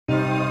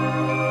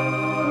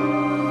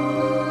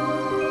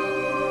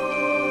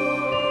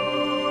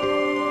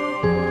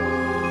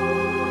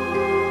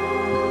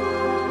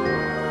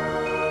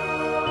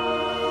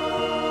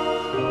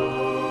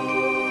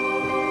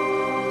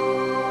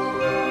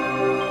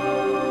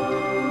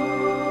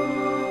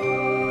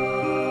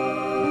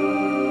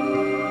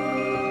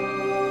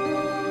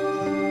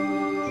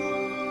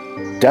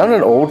Down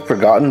an old,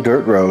 forgotten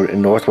dirt road in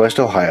northwest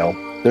Ohio,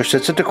 there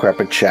sits a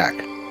decrepit shack,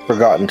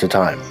 forgotten to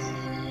time.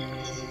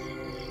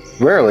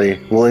 Rarely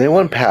will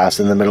anyone pass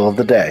in the middle of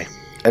the day,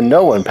 and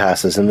no one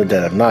passes in the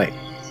dead of night.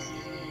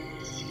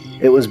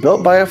 It was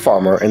built by a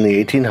farmer in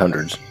the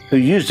 1800s who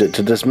used it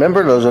to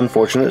dismember those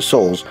unfortunate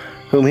souls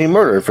whom he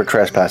murdered for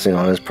trespassing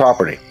on his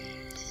property.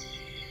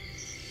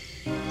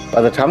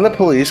 By the time the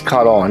police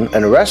caught on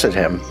and arrested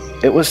him,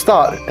 it was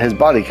thought his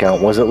body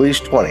count was at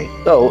least 20,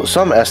 though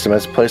some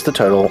estimates place the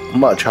total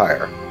much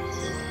higher.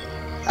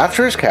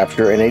 After his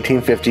capture in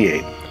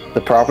 1858, the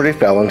property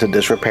fell into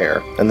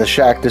disrepair and the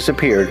shack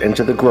disappeared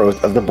into the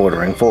growth of the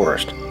bordering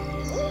forest.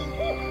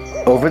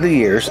 Over the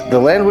years, the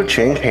land would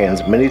change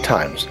hands many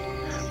times,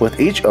 with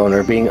each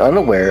owner being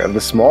unaware of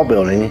the small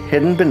building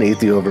hidden beneath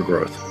the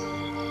overgrowth.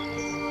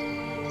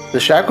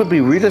 The shack would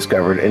be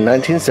rediscovered in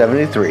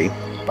 1973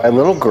 by a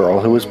little girl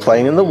who was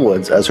playing in the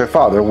woods as her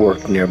father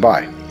worked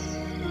nearby.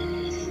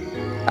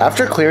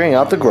 After clearing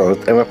out the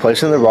growth and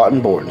replacing the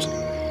rotten boards,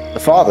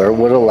 the father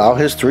would allow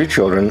his 3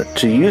 children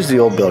to use the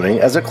old building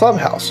as a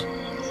clubhouse.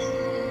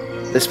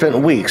 They spent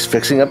weeks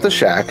fixing up the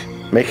shack,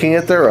 making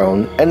it their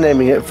own, and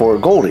naming it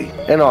Fort Goldie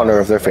in honor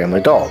of their family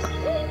dog.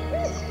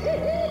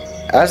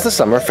 As the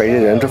summer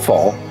faded into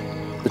fall,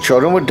 the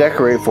children would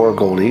decorate Fort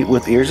Goldie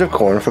with ears of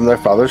corn from their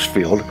father's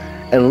field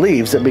and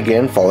leaves that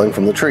began falling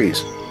from the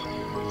trees.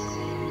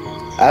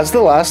 As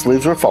the last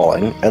leaves were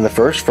falling and the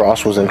first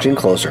frost was inching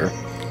closer,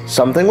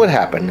 something would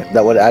happen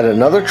that would add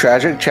another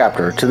tragic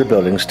chapter to the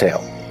building's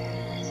tale.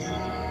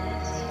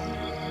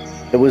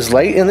 It was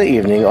late in the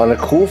evening on a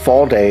cool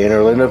fall day in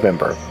early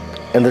November,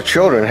 and the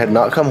children had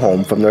not come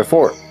home from their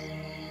fort.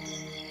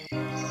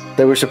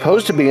 They were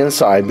supposed to be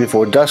inside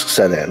before dusk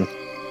set in,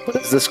 but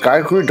as the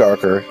sky grew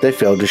darker, they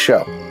failed to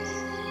show.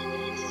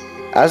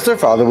 As their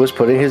father was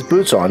putting his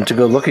boots on to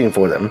go looking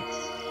for them,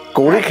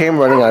 Goldie came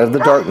running out of the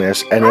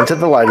darkness and into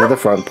the light of the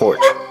front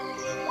porch.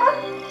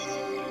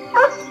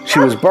 She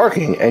was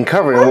barking and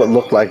covered in what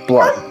looked like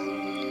blood,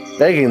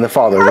 begging the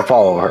father to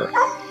follow her.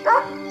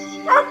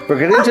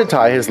 Forgetting to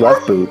tie his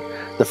left boot,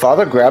 the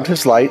father grabbed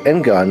his light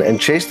and gun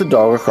and chased the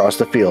dog across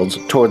the fields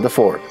toward the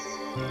fort.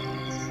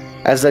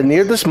 As they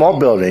neared the small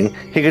building,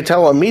 he could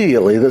tell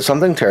immediately that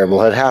something terrible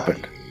had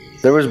happened.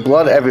 There was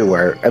blood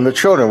everywhere, and the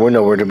children were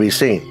nowhere to be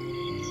seen.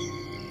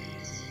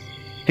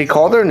 He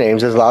called their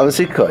names as loud as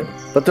he could,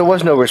 but there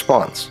was no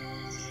response.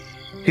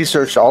 He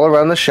searched all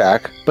around the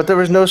shack, but there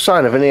was no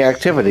sign of any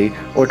activity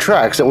or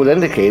tracks that would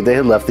indicate they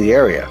had left the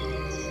area.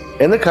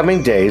 In the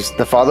coming days,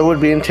 the father would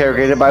be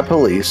interrogated by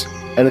police,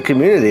 and the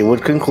community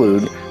would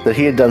conclude that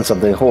he had done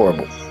something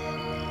horrible.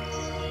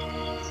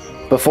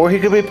 Before he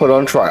could be put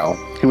on trial,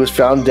 he was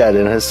found dead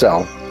in his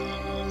cell.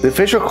 The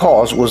official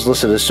cause was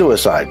listed as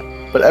suicide,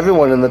 but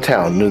everyone in the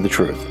town knew the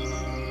truth.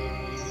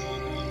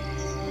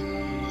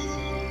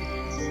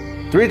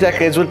 3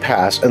 decades would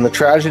pass and the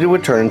tragedy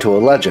would turn into a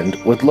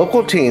legend, with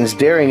local teens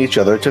daring each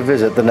other to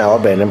visit the now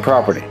abandoned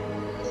property.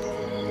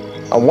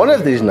 On one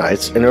of these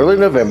nights, in early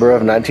November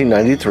of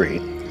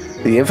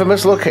 1993, the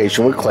infamous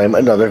location would claim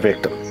another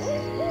victim.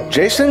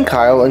 Jason,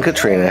 Kyle, and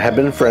Katrina had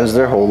been friends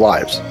their whole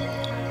lives.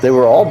 They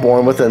were all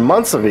born within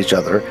months of each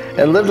other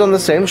and lived on the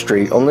same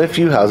street only a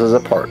few houses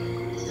apart.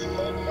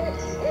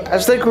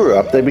 As they grew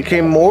up, they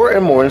became more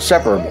and more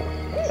inseparable,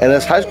 and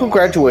as high school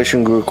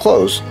graduation grew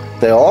close,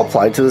 they all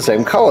applied to the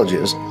same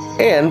colleges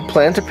and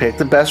planned to pick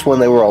the best one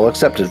they were all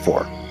accepted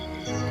for.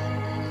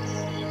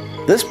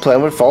 This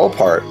plan would fall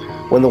apart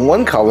when the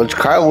one college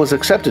Kyle was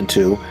accepted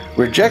to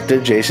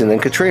rejected Jason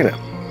and Katrina.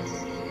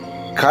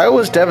 Kyle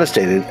was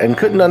devastated and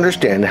couldn't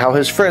understand how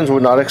his friends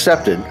were not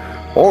accepted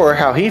or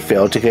how he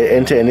failed to get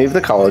into any of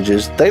the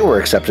colleges they were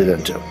accepted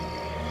into.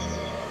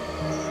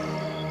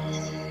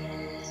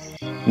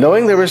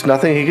 Knowing there was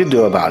nothing he could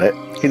do about it,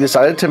 he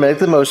decided to make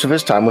the most of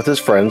his time with his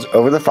friends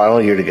over the final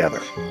year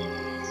together.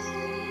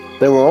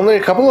 They were only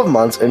a couple of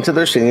months into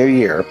their senior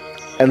year,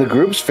 and the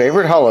group's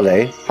favorite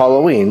holiday,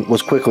 Halloween,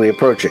 was quickly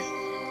approaching.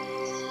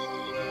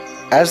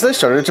 As they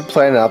started to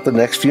plan out the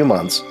next few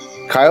months,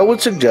 Kyle would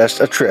suggest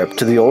a trip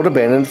to the old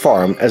abandoned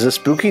farm as a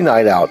spooky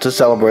night out to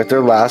celebrate their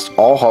last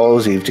All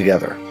Hallows Eve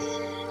together.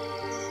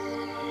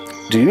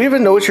 "Do you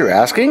even know what you're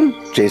asking?"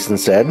 Jason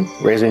said,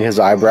 raising his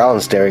eyebrow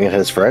and staring at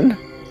his friend.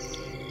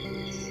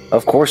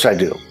 "Of course I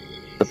do.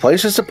 The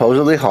place is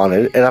supposedly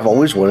haunted and I've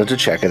always wanted to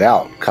check it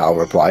out," Kyle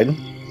replied.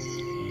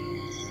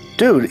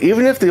 "Dude,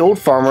 even if the old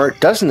farmer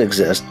doesn't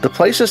exist, the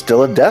place is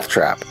still a death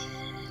trap."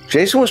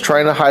 Jason was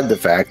trying to hide the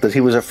fact that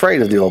he was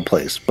afraid of the old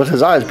place, but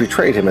his eyes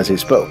betrayed him as he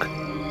spoke.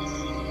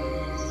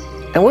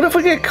 "And what if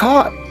we get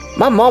caught?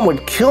 My mom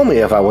would kill me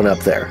if I went up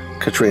there,"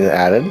 Katrina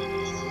added.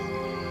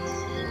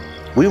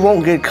 "We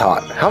won't get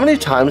caught. How many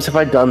times have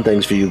I done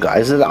things for you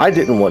guys that I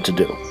didn't want to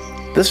do?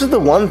 This is the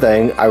one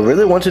thing I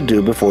really want to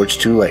do before it's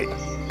too late,"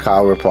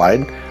 Kyle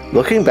replied,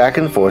 looking back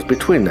and forth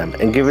between them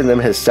and giving them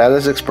his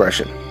saddest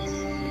expression.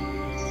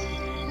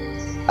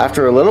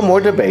 After a little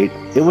more debate,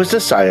 it was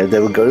decided they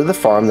would go to the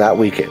farm that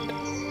weekend,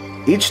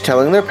 each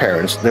telling their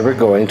parents they were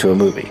going to a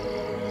movie.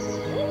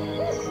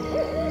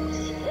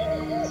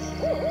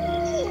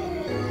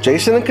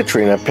 Jason and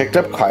Katrina picked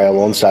up Kyle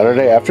on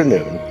Saturday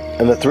afternoon,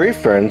 and the three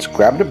friends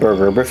grabbed a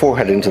burger before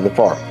heading to the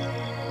farm.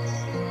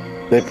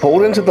 They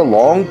pulled into the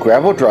long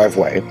gravel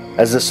driveway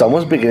as the sun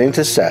was beginning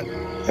to set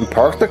and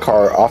parked the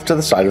car off to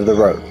the side of the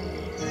road.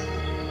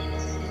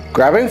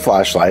 Grabbing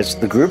flashlights,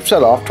 the group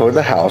set off toward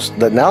the house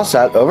that now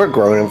sat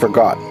overgrown and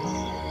forgotten.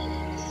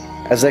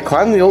 As they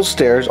climbed the old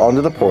stairs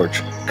onto the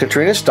porch,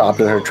 Katrina stopped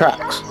in her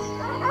tracks.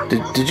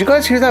 Did you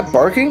guys hear that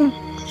barking?"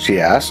 she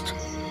asked.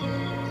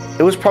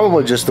 "It was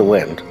probably just the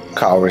wind,"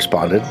 Kyle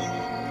responded.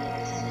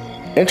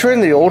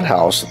 Entering the old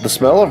house, the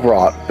smell of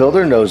rot filled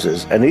their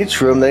noses, and each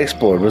room they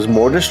explored was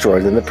more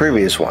destroyed than the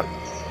previous one.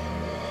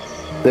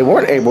 They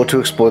weren't able to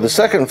explore the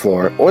second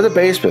floor or the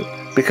basement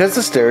because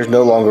the stairs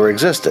no longer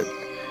existed,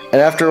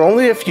 and after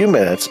only a few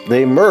minutes,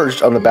 they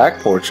emerged on the back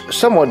porch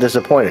somewhat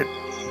disappointed.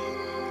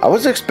 "I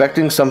was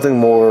expecting something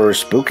more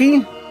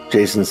spooky,"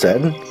 Jason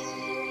said.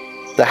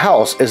 "The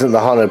house isn't the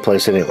haunted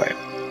place anyway.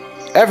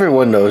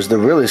 Everyone knows the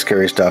really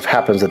scary stuff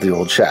happens at the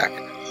old shack,"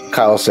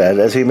 Kyle said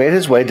as he made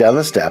his way down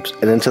the steps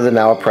and into the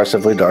now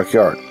oppressively dark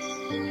yard.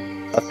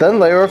 A thin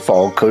layer of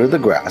fog coated the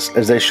grass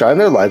as they shined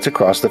their lights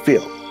across the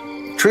field.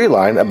 The tree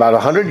line about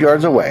 100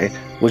 yards away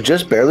was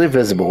just barely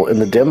visible in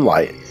the dim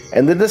light,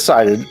 and they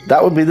decided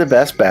that would be the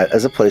best bet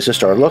as a place to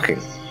start looking.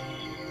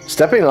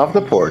 Stepping off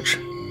the porch,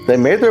 they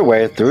made their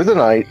way through the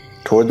night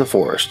toward the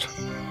forest.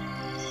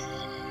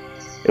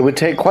 It would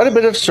take quite a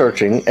bit of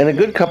searching and a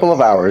good couple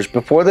of hours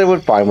before they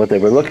would find what they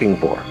were looking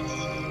for.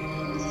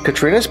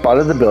 Katrina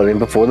spotted the building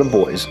before the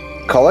boys,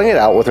 calling it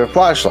out with her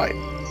flashlight.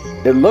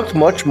 It looked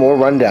much more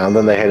run down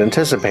than they had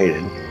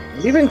anticipated.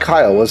 Even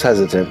Kyle was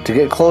hesitant to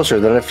get closer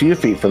than a few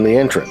feet from the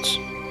entrance.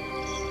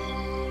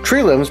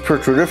 Tree limbs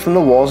protruded from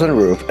the walls and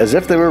roof as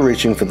if they were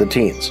reaching for the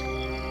teens.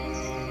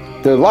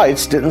 Their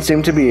lights didn't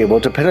seem to be able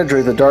to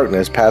penetrate the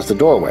darkness past the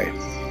doorway,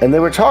 and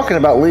they were talking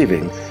about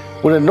leaving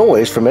when a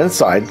noise from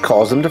inside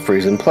caused them to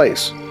freeze in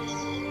place.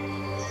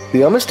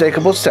 The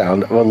unmistakable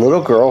sound of a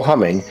little girl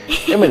humming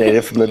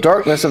emanated from the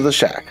darkness of the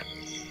shack.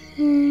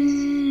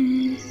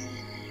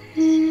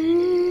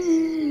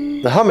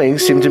 The humming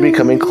seemed to be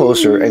coming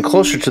closer and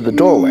closer to the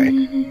doorway,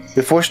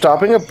 before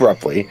stopping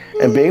abruptly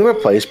and being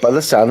replaced by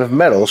the sound of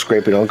metal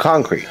scraping on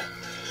concrete.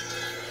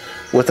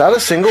 Without a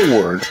single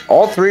word,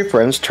 all three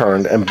friends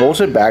turned and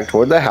bolted back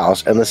toward the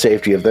house and the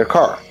safety of their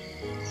car.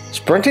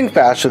 Sprinting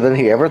faster than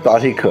he ever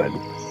thought he could,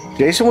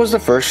 Jason was the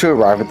first to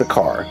arrive at the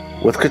car,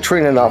 with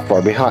Katrina not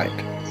far behind.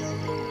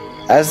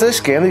 As they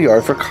scanned the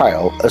yard for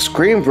Kyle, a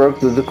scream broke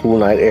through the cool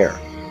night air.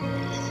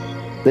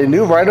 They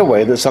knew right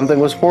away that something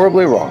was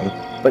horribly wrong,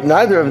 but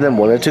neither of them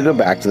wanted to go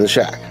back to the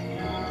shack.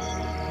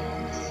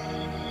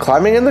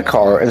 Climbing in the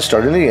car and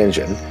starting the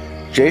engine,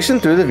 Jason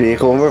threw the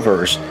vehicle in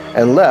reverse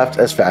and left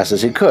as fast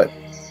as he could,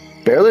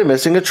 barely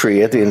missing a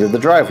tree at the end of the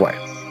driveway.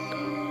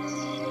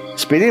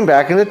 Speeding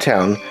back into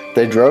town,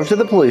 they drove to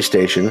the police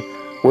station,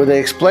 where they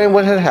explained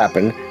what had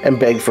happened and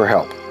begged for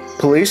help.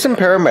 Police and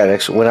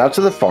paramedics went out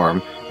to the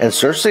farm and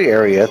searched the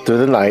area through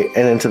the night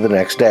and into the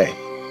next day.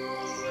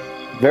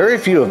 Very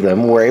few of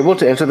them were able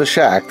to enter the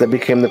shack that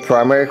became the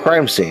primary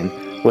crime scene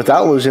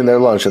without losing their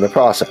lunch in the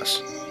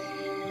process.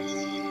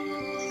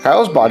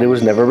 Kyle's body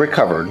was never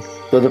recovered,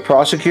 though the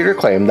prosecutor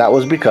claimed that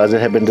was because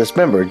it had been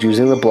dismembered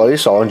using the bloody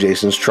saw in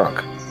Jason's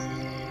trunk.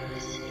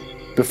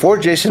 Before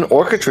Jason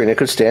or Katrina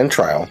could stand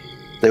trial,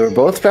 they were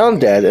both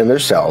found dead in their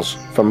cells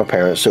from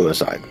apparent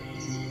suicide.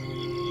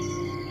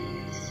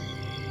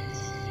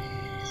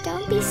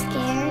 Don't be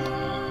scared.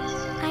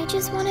 I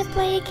just want to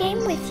play a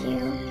game with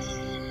you.